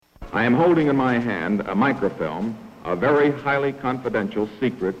I am holding in my hand a microfilm of very highly confidential,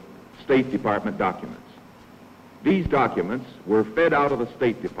 secret State Department documents. These documents were fed out of the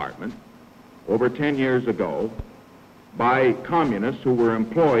State Department over 10 years ago by communists who were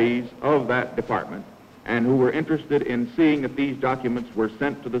employees of that department and who were interested in seeing if these documents were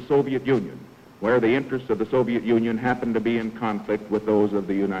sent to the Soviet Union, where the interests of the Soviet Union happened to be in conflict with those of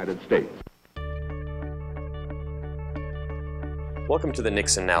the United States. Welcome to the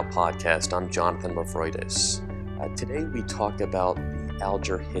Nixon Now podcast. I'm Jonathan Mavroidis. Today we talk about the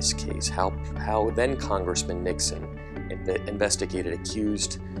Alger Hiss case, how then Congressman Nixon investigated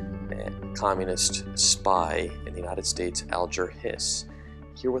accused communist spy in the United States, Alger Hiss.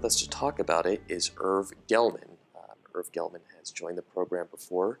 Here with us to talk about it is Irv Gelman. Irv Gelman has joined the program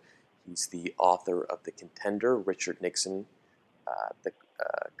before. He's the author of The Contender, Richard Nixon, the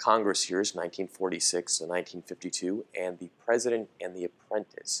Congress Years, 1946 to 1952, and The President and the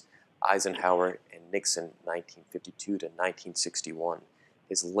Apprentice, Eisenhower and Nixon, 1952 to 1961.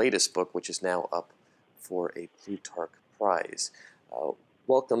 His latest book, which is now up for a Plutarch Prize.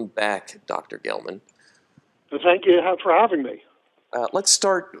 Welcome back, Dr. Gelman. Thank you for having me. Let's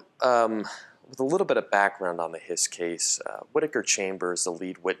start with a little bit of background on the Hiss case. Whittaker Chambers, the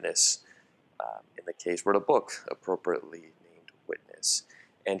lead witness in the case, wrote a book appropriately named Witness.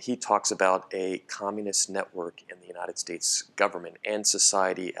 And he talks about a communist network in the United States government and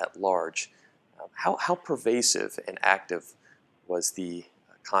society at large. How pervasive and active was the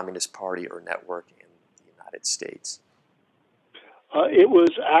Communist Party or network in the United States? It was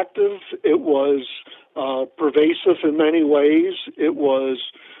active. It was pervasive in many ways. It was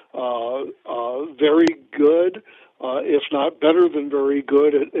very good, if not better than very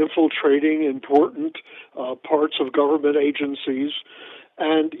good, at infiltrating important parts of government agencies.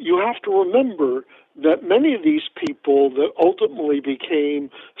 And you have to remember that many of these people that ultimately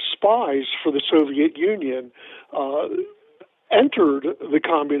became spies for the Soviet Union entered the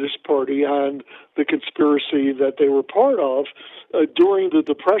Communist Party and the conspiracy that they were part of during the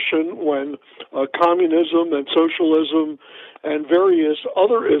Depression, when communism and socialism and various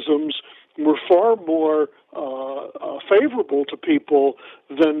other isms were far more favorable to people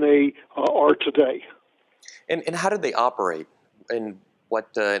than they are today. And how did they operate? And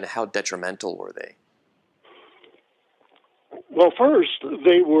how detrimental were they? Well, first,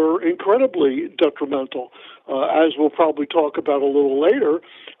 they were incredibly detrimental. As we'll probably talk about a little later,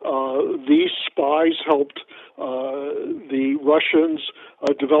 these spies helped the Russians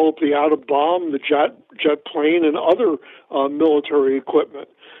develop the atom bomb, the jet plane, and other military equipment.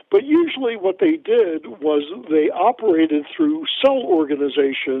 But usually what they did was they operated through cell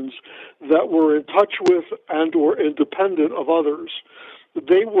organizations that were in touch with and or independent of others.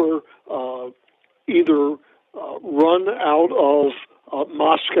 They were either run out of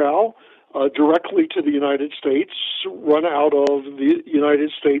Moscow directly to the United States, run out of the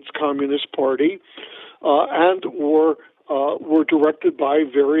United States Communist Party, and were directed by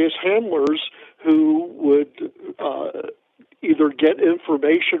various handlers who would either get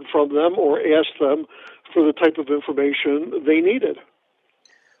information from them or ask them for the type of information they needed.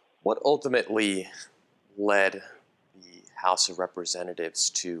 What ultimately led the House of Representatives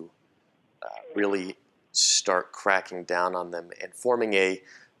to really start cracking down on them and forming a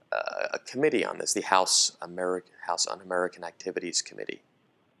committee on this, the House Un-American Activities Committee?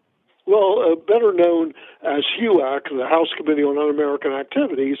 Well, better known as HUAC, the House Committee on Un-American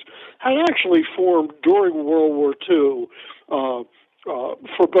Activities, had actually formed during World War II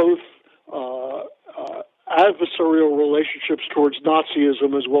for both adversarial relationships towards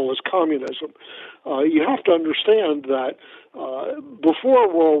Nazism as well as communism. You have to understand that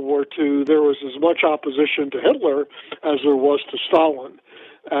before World War II, there was as much opposition to Hitler as there was to Stalin.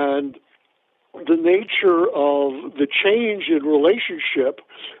 And the nature of the change in relationship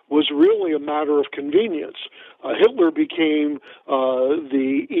was really a matter of convenience. Hitler became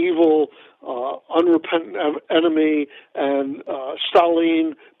the evil, unrepentant enemy, and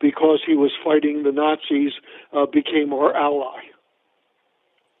Stalin, because he was fighting the Nazis, became our ally.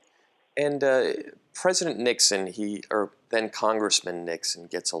 And President Nixon, then Congressman Nixon,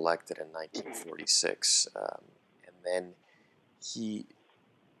 gets elected in 1946, and then he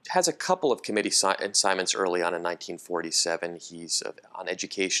has a couple of committee assignments early on in 1947. He's on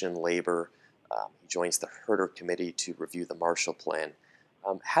education and labor. He joins the Herter Committee to review the Marshall Plan.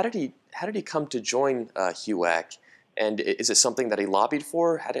 How did he come to join HUAC? And is it something that he lobbied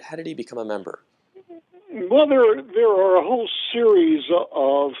for? How did he become a member? Well, there are a whole series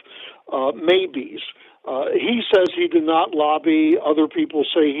of maybes. He says he did not lobby. Other people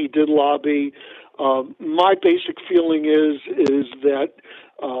say he did lobby. My basic feeling is that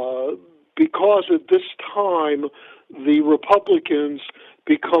because at this time the Republicans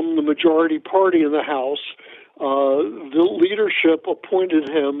become the majority party in the House, the leadership appointed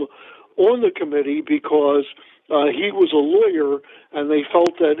him on the committee because he was a lawyer, and they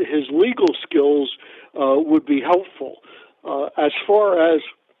felt that his legal skills would be helpful. As far as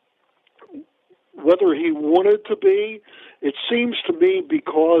whether he wanted to be, it seems to me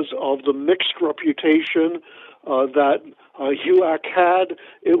because of the mixed reputation that HUAC had,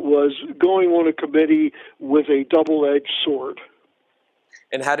 it was going on a committee with a double-edged sword.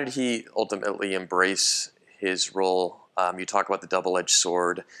 And how did he ultimately embrace his role? You talk about the double-edged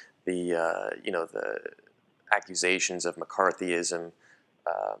sword, the accusations of McCarthyism,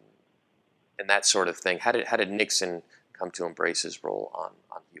 and that sort of thing. How did Nixon come to embrace his role on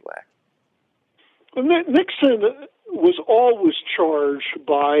HUAC? Well, Nixon was always charged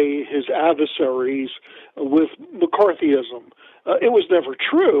by his adversaries with McCarthyism. It was never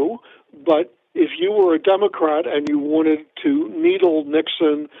true, but if you were a Democrat and you wanted to needle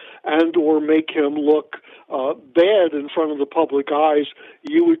Nixon and or make him look bad in front of the public eyes,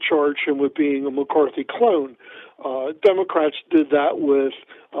 you would charge him with being a McCarthy clone. Democrats did that with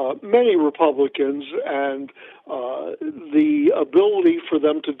many Republicans, and the ability for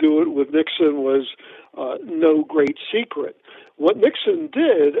them to do it with Nixon was no great secret. What Nixon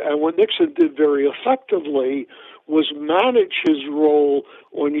did, and what Nixon did very effectively, was manage his role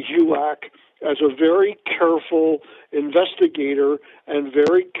on HUAC as a very careful investigator and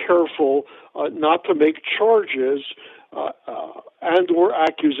very careful not to make charges and or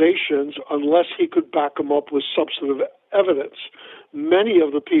accusations unless he could back them up with substantive evidence. Many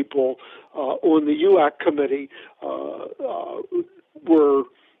of the people on the HUAC committee were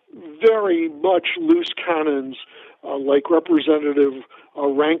very much loose cannons, like Representative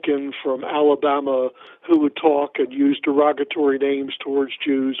Rankin from Alabama, who would talk and use derogatory names towards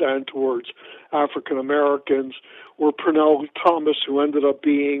Jews and towards African Americans, or Pernell Thomas, who ended up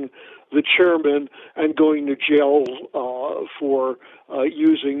being the chairman and going to jail for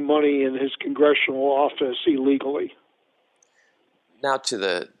using money in his congressional office illegally. Now to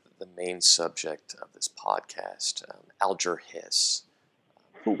the main subject of this podcast, Alger Hiss.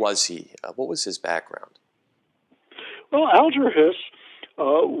 Who was he? What was his background? Well, Alger Hiss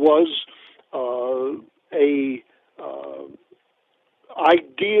was a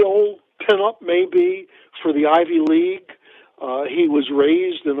ideal pinup, maybe, for the Ivy League. He was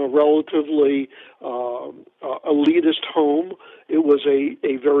raised in a relatively elitist home. It was a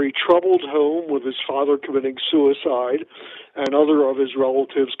very troubled home, with his father committing suicide and other of his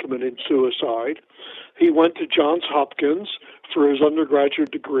relatives committing suicide. He went to Johns Hopkins for his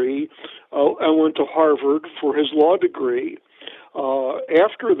undergraduate degree and went to Harvard for his law degree.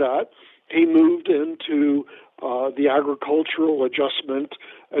 After that, he moved into the Agricultural Adjustment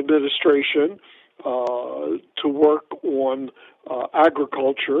Administration to work on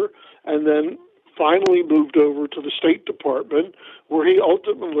agriculture, and then finally moved over to the State Department, where he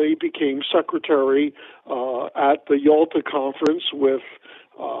ultimately became secretary at the Yalta Conference with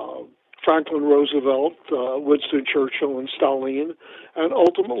Franklin Roosevelt, Winston Churchill, and Stalin, and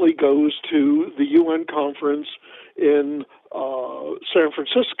ultimately goes to the UN conference in San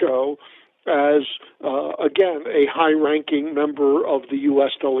Francisco as, again, a high-ranking member of the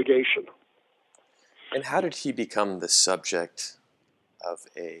U.S. delegation. And how did he become the subject of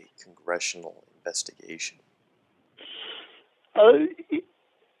a congressional investigation?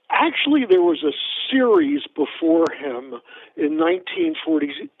 Actually, there was a series before him in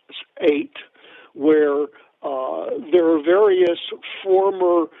 1948 where there are various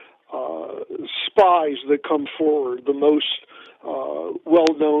former spies that come forward. The most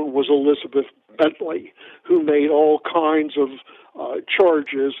well-known was Elizabeth Bentley, who made all kinds of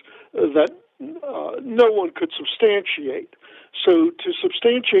charges that no one could substantiate. So to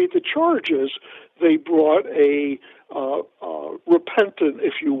substantiate the charges, they brought a repentant,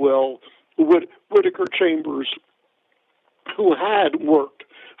 if you will, Whittaker Chambers, who had worked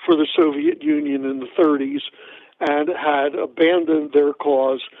for the Soviet Union in the 30s and had abandoned their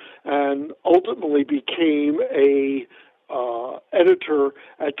cause and ultimately became a editor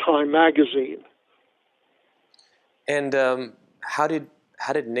at Time magazine. And how did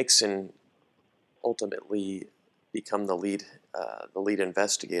Nixon ultimately become the lead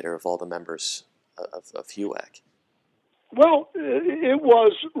investigator of all the members of HUAC? Well, it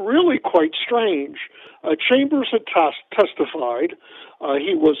was really quite strange. Chambers had testified.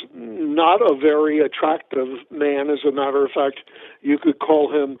 He was not a very attractive man. As a matter of fact, you could call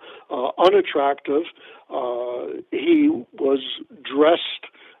him unattractive. He was dressed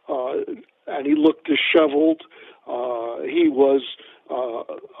and he looked disheveled. He was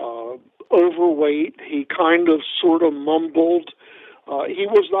overweight. He kind of sort of mumbled. He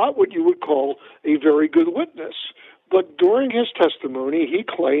was not what you would call a very good witness. But during his testimony, he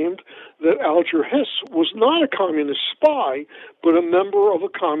claimed that Alger Hiss was not a communist spy, but a member of a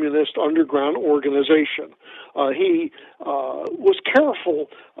communist underground organization. He was careful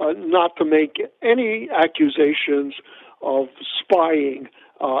not to make any accusations of spying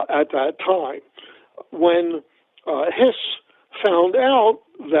at that time. When Hiss found out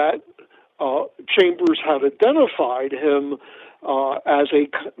that Chambers had identified him as a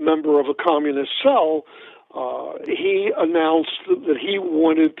member of a communist cell, he announced that he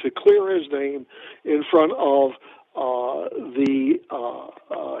wanted to clear his name in front of the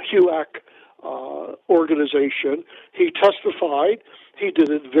HUAC organization. He testified. He did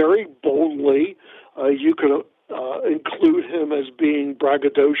it very boldly. You could include him as being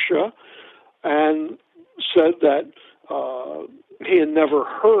braggadocio, and said that he had never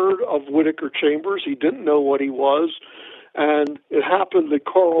heard of Whittaker Chambers. He didn't know what he was. And it happened that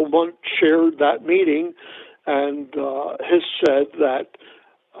Carl Mundt chaired that meeting, and Hiss said that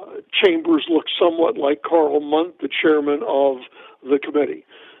Chambers looked somewhat like Carl Mundt, the chairman of the committee.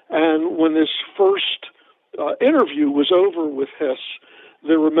 And when this first interview was over with Hiss,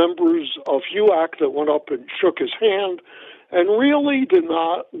 there were members of HUAC that went up and shook his hand and really did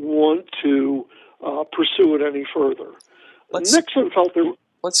not want to pursue it any further. Nixon felt there...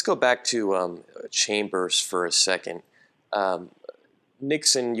 Let's go back to Chambers for a second.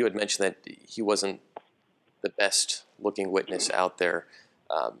 Nixon, you had mentioned that he wasn't the best looking witness out there.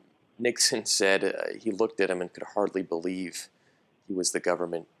 Nixon said he looked at him and could hardly believe he was the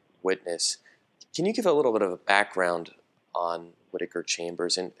government witness. Can you give a little bit of a background on Whittaker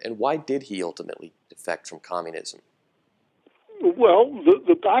Chambers, and why did he ultimately defect from communism? Well,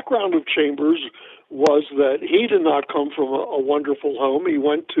 the background of Chambers was that he did not come from a wonderful home. He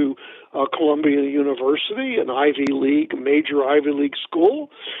went to Columbia University, an Ivy League, major Ivy League school.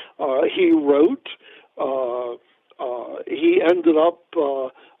 He wrote. He ended up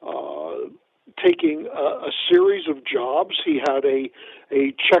taking a series of jobs. He had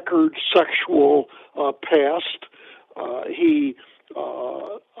a checkered sexual past. He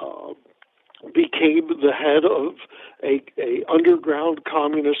became the head of a underground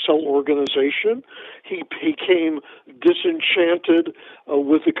communist cell organization. He became disenchanted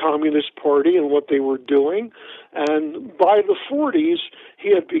with the Communist Party and what they were doing. And by the 40s, he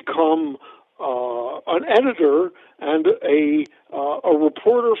had become an editor and a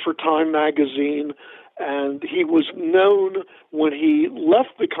reporter for Time magazine. And he was known when he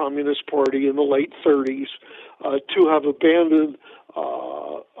left the Communist Party in the late 30s to have abandoned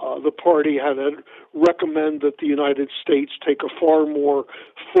the party, had recommended that the United States take a far more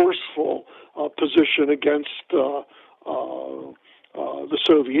forceful position against the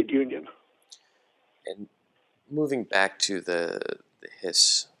Soviet Union. And moving back to the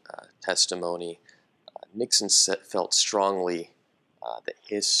Hiss testimony, Nixon felt strongly that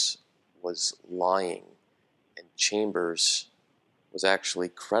Hiss was lying and Chambers was actually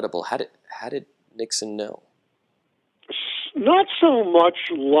credible. How did Nixon know? Not so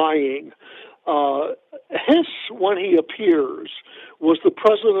much lying. Hiss, when he appears, was the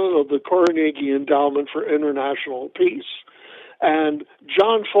president of the Carnegie Endowment for International Peace. And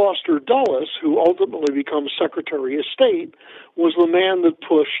John Foster Dulles, who ultimately becomes Secretary of State, was the man that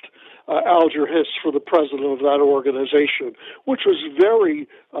pushed Alger Hiss for the president of that organization, which was very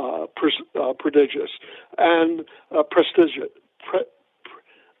prodigious and prestigious.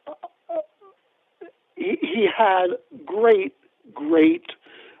 He had great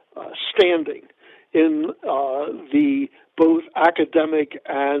standing in the both academic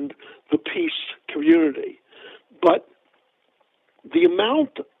and the peace community. But the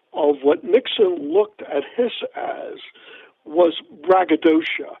amount of what Nixon looked at Hiss as was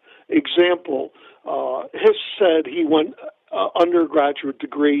braggadocio. Example, Hiss said he went undergraduate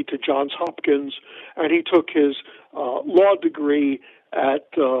degree to Johns Hopkins, and he took his law degree at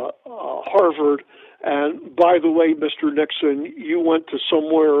Harvard. And by the way, Mr. Nixon, you went to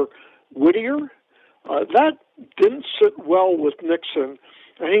somewhere Whittier? That didn't sit well with Nixon,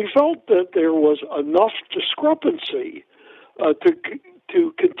 and he felt that there was enough discrepancy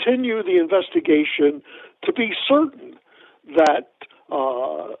to continue the investigation to be certain that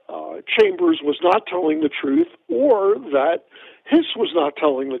Chambers was not telling the truth or that Hiss was not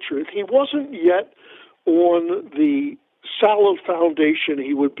telling the truth. He wasn't yet on the solid foundation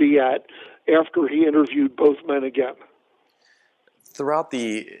he would be at after he interviewed both men again. Throughout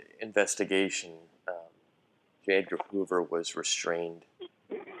the investigation, J. Edgar Hoover was restrained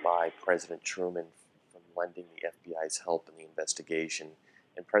by President Truman from lending the FBI's help in the investigation.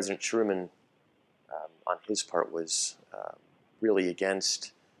 And President Truman, on his part, was really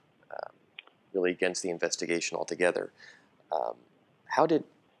against the investigation altogether. How did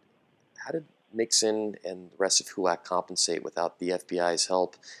Nixon and the rest of HUAC compensate without the FBI's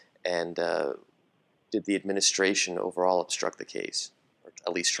help? And did the administration overall obstruct the case, or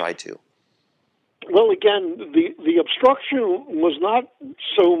at least try to? Well, again, the obstruction was not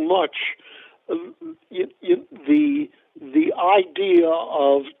so much the idea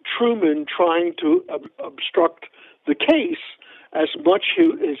of Truman trying to obstruct the case as much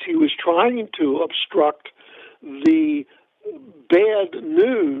as he was trying to obstruct the bad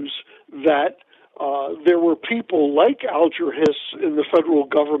news that there were people like Alger Hiss in the federal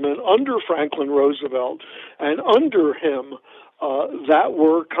government under Franklin Roosevelt and under him that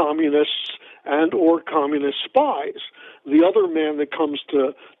were communists and or communist spies. The other man that comes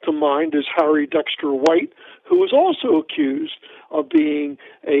to mind is Harry Dexter White, who was also accused of being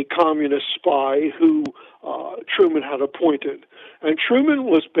a communist spy who Truman had appointed. And Truman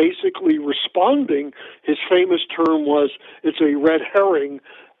was basically responding. His famous term was, "It's a red herring,"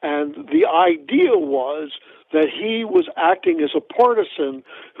 and the idea was that he was acting as a partisan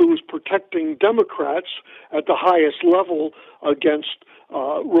who was protecting Democrats at the highest level against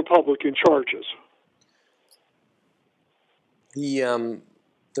Republican charges.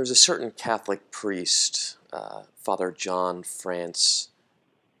 There's a certain Catholic priest, Father John France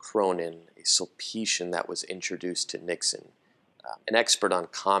Cronin, a Sulpician that was introduced to Nixon, an expert on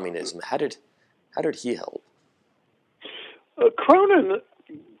communism. How did he help? Cronin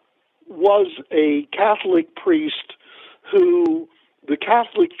was a Catholic priest who the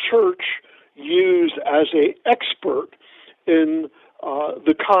Catholic Church used as an expert in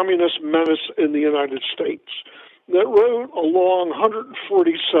the communist menace in the United States, that wrote a long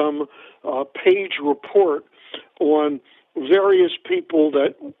 140-some page report on various people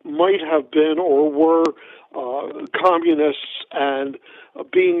that might have been or were communists and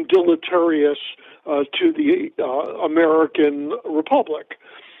being deleterious to the American Republic.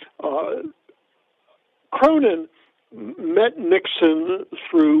 Cronin met Nixon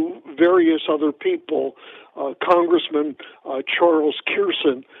through various other people. Congressman Charles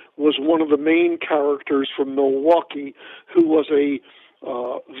Kearson was one of the main characters from Milwaukee who was a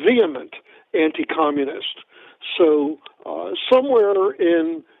vehement anti-communist. So somewhere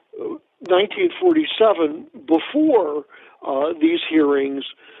in 1947, before these hearings,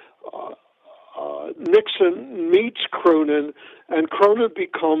 Nixon meets Cronin, and Cronin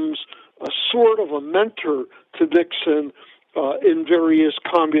becomes a sort of a mentor to Nixon in various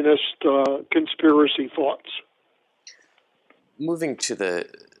communist conspiracy thoughts. Moving to the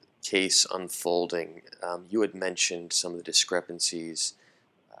case unfolding, you had mentioned some of the discrepancies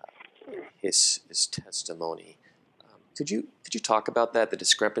in his testimony. Could you talk about that, the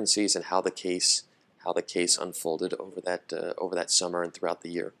discrepancies, and how the case unfolded over that summer and throughout the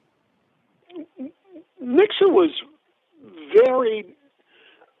year? Nixon was very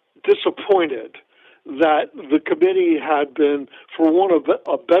disappointed that the committee had been, for want of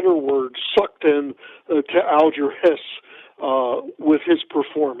a better word, sucked in to Alger Hiss with his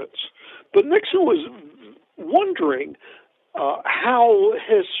performance. But Nixon was wondering how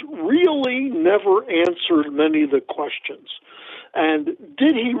Hiss really never answered many of the questions. And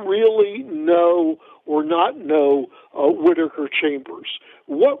did he really know or not know Whittaker Chambers?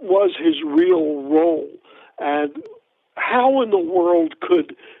 What was his real role? And how in the world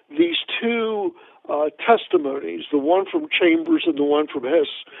could these two testimonies, the one from Chambers and the one from Hiss,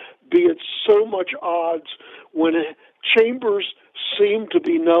 be at so much odds when Chambers seemed to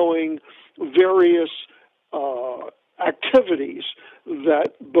be knowing various activities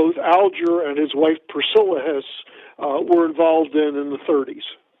that both Alger and his wife Priscilla Hiss were involved in the 30s.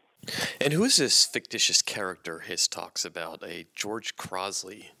 And who is this fictitious character Hiss talks about, a George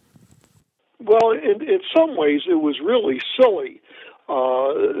Crosley? Well, in some ways it was really silly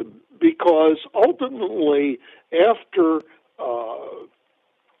because ultimately after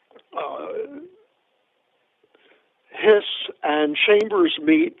Hiss and Chambers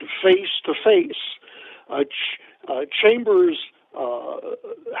meet face to face, Chambers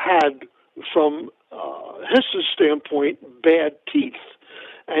had, from Hiss's standpoint, bad teeth.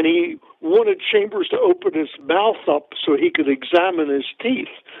 And he wanted Chambers to open his mouth up so he could examine his teeth,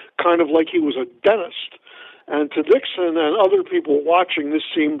 kind of like he was a dentist. And to Nixon and other people watching, this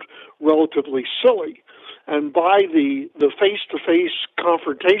seemed relatively silly. And by the face-to-face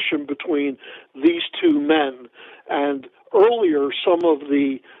confrontation between these two men and earlier some of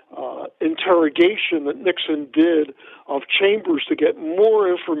the interrogation that Nixon did of Chambers to get more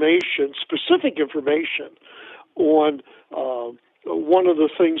information, specific information on one of the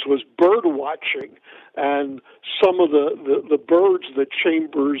things was bird watching, and some of the birds that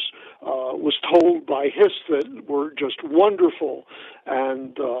Chambers was told by Hiss that were just wonderful.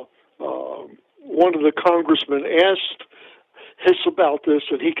 And one of the congressmen asked Hiss about this,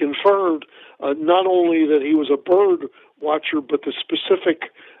 and he confirmed not only that he was a bird watcher, but the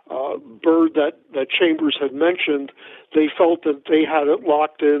specific bird that Chambers had mentioned, they felt that they had it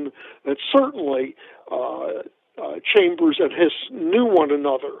locked in, that certainly Chambers and Hiss knew one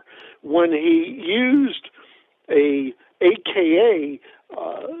another. When he used a AKA,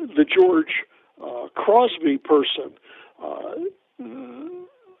 the George Crosby person,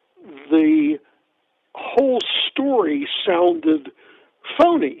 the whole story sounded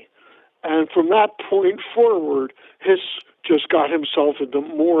phony. And from that point forward, Hiss just got himself into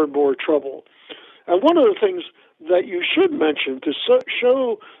more and more trouble. And one of the things that you should mention to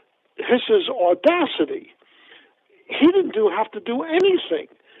show Hiss's audacity, he didn't have to do anything.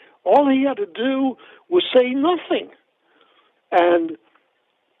 All he had to do was say nothing. And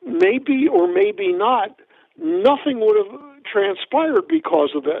maybe or maybe not, nothing would have transpired because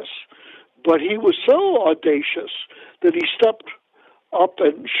of this. But he was so audacious that he stepped up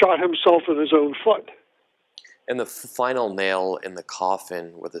and shot himself in his own foot. And the final nail in the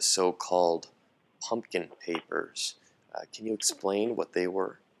coffin were the so-called pumpkin papers. Can you explain what they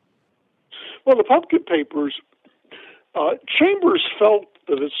were? Well, the pumpkin papers, Chambers felt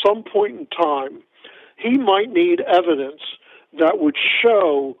that at some point in time he might need evidence that would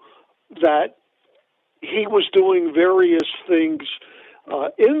show that he was doing various things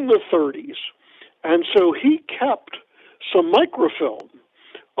in the 30s. And so he kept some microfilm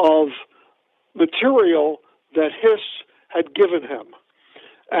of material that Hiss had given him.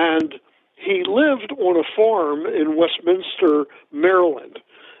 And he lived on a farm in Westminster, Maryland.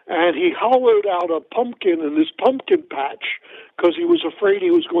 And he hollowed out a pumpkin in his pumpkin patch because he was afraid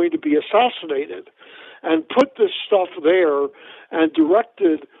he was going to be assassinated, and put this stuff there and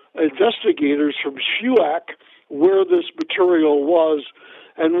directed investigators from SHUAC where this material was.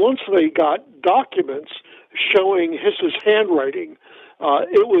 And once they got documents showing Hiss's handwriting,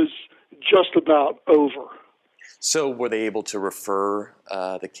 it was just about over. So were they able to refer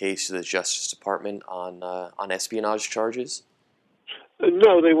the case to the Justice Department on espionage charges?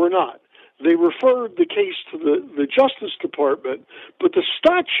 No, they were not. They referred the case to the Justice Department, but the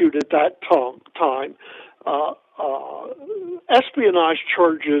statute at that time, espionage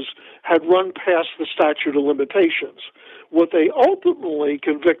charges had run past the statute of limitations. What they ultimately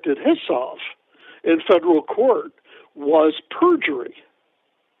convicted Hiss of in federal court was perjury.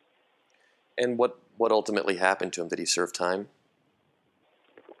 And what ultimately happened to him? Did he serve time?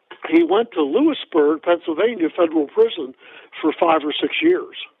 He went to Lewisburg, Pennsylvania federal prison for 5 or 6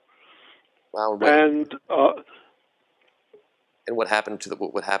 years. Wow. And what happened to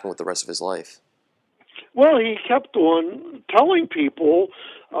what happened with the rest of his life? Well, he kept on telling people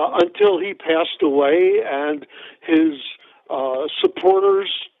until he passed away, and his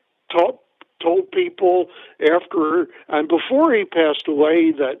supporters told people after and before he passed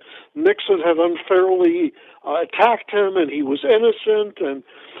away that Nixon had unfairly attacked him and he was innocent, and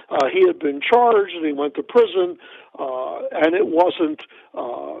he had been charged and he went to prison, and it wasn't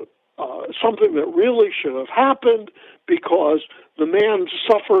something that really should have happened because the man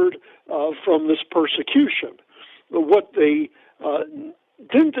suffered from this persecution. What they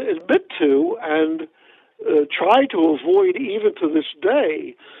didn't admit to and try to avoid even to this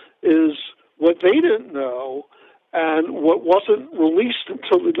day is what they didn't know and what wasn't released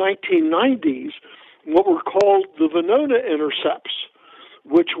until the 1990s, what were called the Venona intercepts,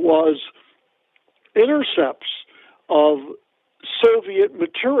 which was intercepts of Soviet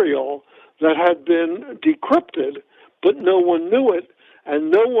material that had been decrypted, but no one knew it,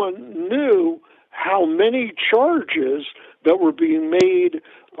 and no one knew how many charges that were being made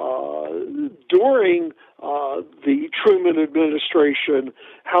during the Truman administration,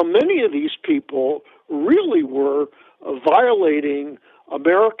 how many of these people really were violating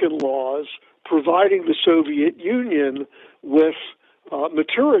American laws, providing the Soviet Union with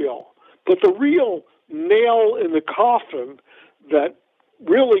material. But the real nail in the coffin that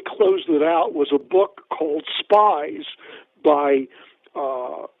really closed it out was a book called Spies by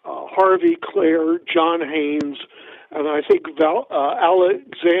Harvey Clare, John Haynes, and I think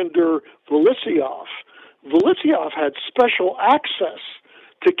Alexander Volosyov. Volosyov had special access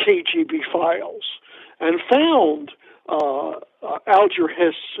to KGB files and found Alger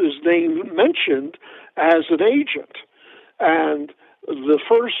Hiss's name mentioned as an agent. And the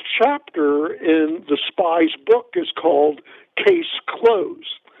first chapter in the spy's book is called Case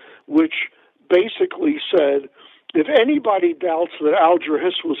Closed, which basically said, if anybody doubts that Alger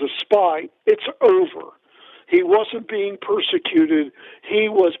Hiss was a spy, it's over. He wasn't being persecuted. He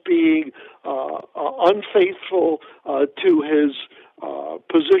was being unfaithful to his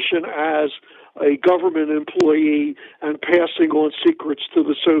position as a government employee and passing on secrets to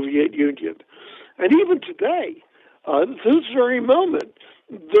the Soviet Union. And even today, this very moment,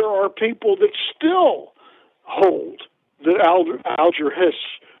 there are people that still hold that Alger Hiss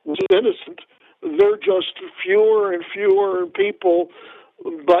was innocent. They're just fewer and fewer people.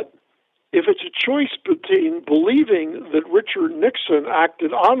 But if it's a choice between believing that Richard Nixon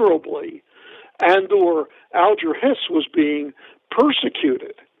acted honorably and or Alger Hiss was being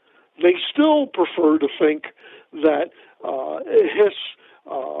persecuted, they still prefer to think that Hiss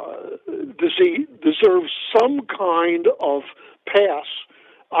deserves some kind of pass.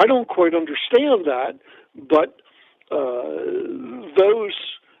 I don't quite understand that, but those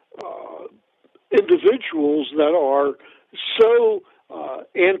individuals that are so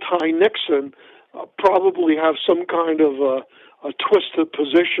anti-Nixon probably have some kind of a twisted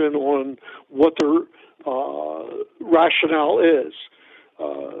position on what their rationale is.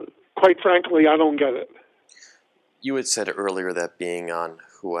 Quite frankly, I don't get it. You had said earlier that being on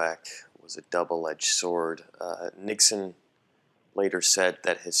HUAC was a double-edged sword. Nixon later said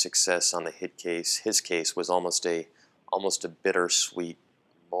that his success on the his case was almost a bittersweet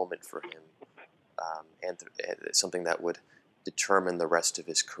moment for him, and something that would determine the rest of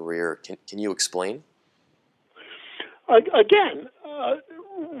his career. Can you explain? Again,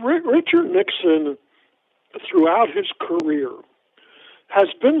 Richard Nixon, throughout his career, has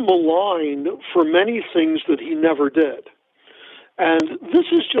been maligned for many things that he never did. And this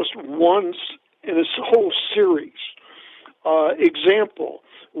is just once in a whole series. Example,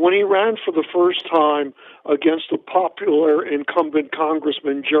 when he ran for the first time against the popular incumbent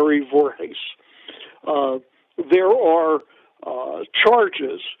Congressman Jerry Voorhis, there are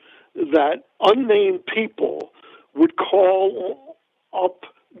charges that unnamed people would call up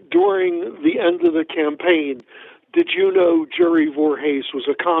during the end of the campaign. Did you know Jerry Voorhis was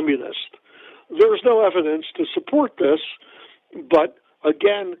a communist? There's no evidence to support this, but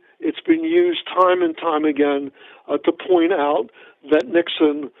again, it's been used time and time again to point out that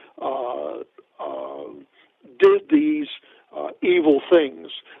Nixon did these evil things.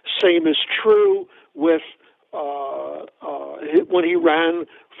 Same is true with when he ran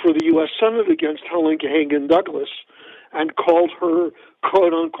for the U.S. Senate against Helen Hagan Douglas and called her,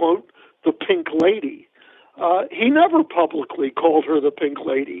 quote-unquote, the Pink Lady. He never publicly called her the Pink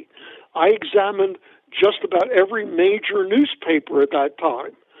Lady. I examined just about every major newspaper at that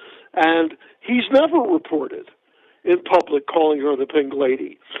time, and he's never reported in public calling her the Pink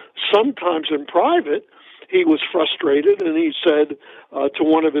Lady. Sometimes in private, he was frustrated, and he said to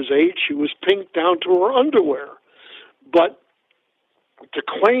one of his aides she was pink down to her underwear. But to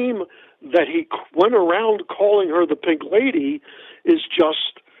claim that he went around calling her the Pink Lady is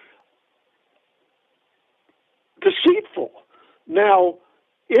just deceitful. Now,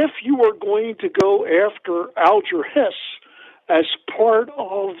 if you are going to go after Alger Hiss as part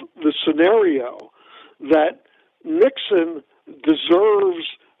of the scenario that Nixon deserves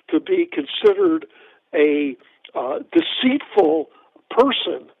to be considered a deceitful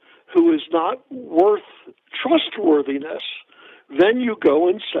person who is not worth trustworthiness, then you go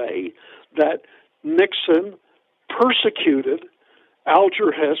and say that Nixon persecuted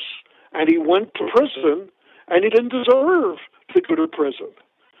Alger Hiss and he went to prison and he didn't deserve to go to prison.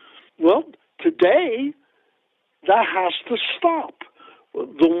 Well, today, that has to stop.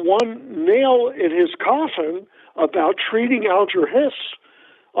 The one nail in his coffin about treating Alger Hiss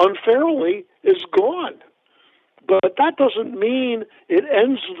unfairly is gone. But that doesn't mean it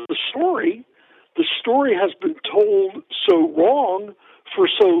ends the story. The story has been told so wrong for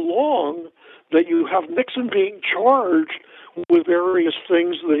so long that you have Nixon being charged with various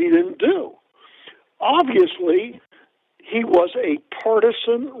things that he didn't do. Obviously, he was a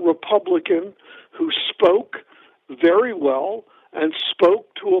partisan Republican who spoke very well and spoke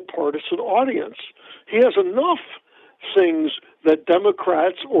to a partisan audience. He has enough things that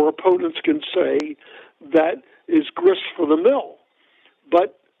Democrats or opponents can say that is grist for the mill.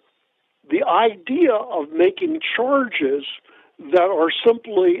 But the idea of making charges that are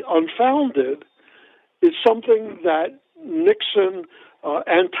simply unfounded is something that Nixon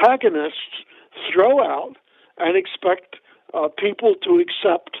antagonists throw out and expect people to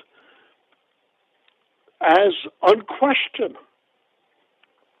accept as unquestioned.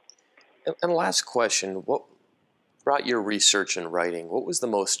 And last question, what throughout your research and writing, what was the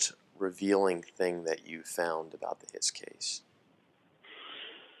most revealing thing that you found about the Hiss case?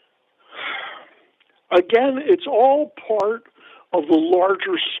 Again, it's all part of the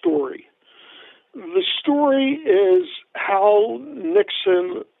larger story. The story is how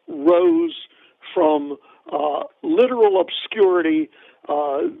Nixon rose from literal obscurity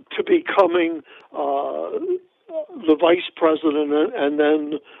to becoming the vice president and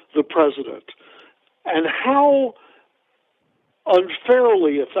then the president, and how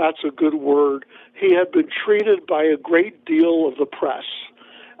unfairly, if that's a good word, he had been treated by a great deal of the press,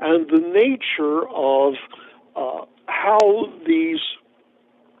 and the nature of how these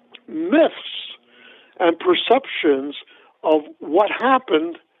myths and perceptions of what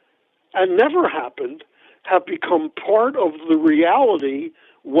happened and never happened have become part of the reality,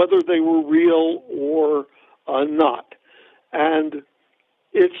 whether they were real or not. And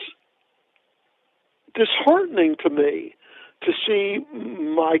it's disheartening to me to see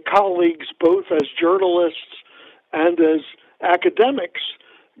my colleagues, both as journalists and as academics,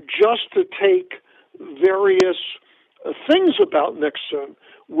 just to take various things about Nixon,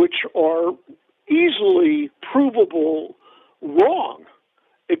 which are easily provable wrong,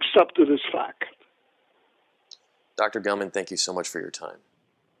 accepted as fact. Dr. Gellman, thank you so much for your time.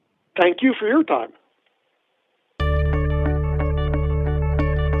 Thank you for your time.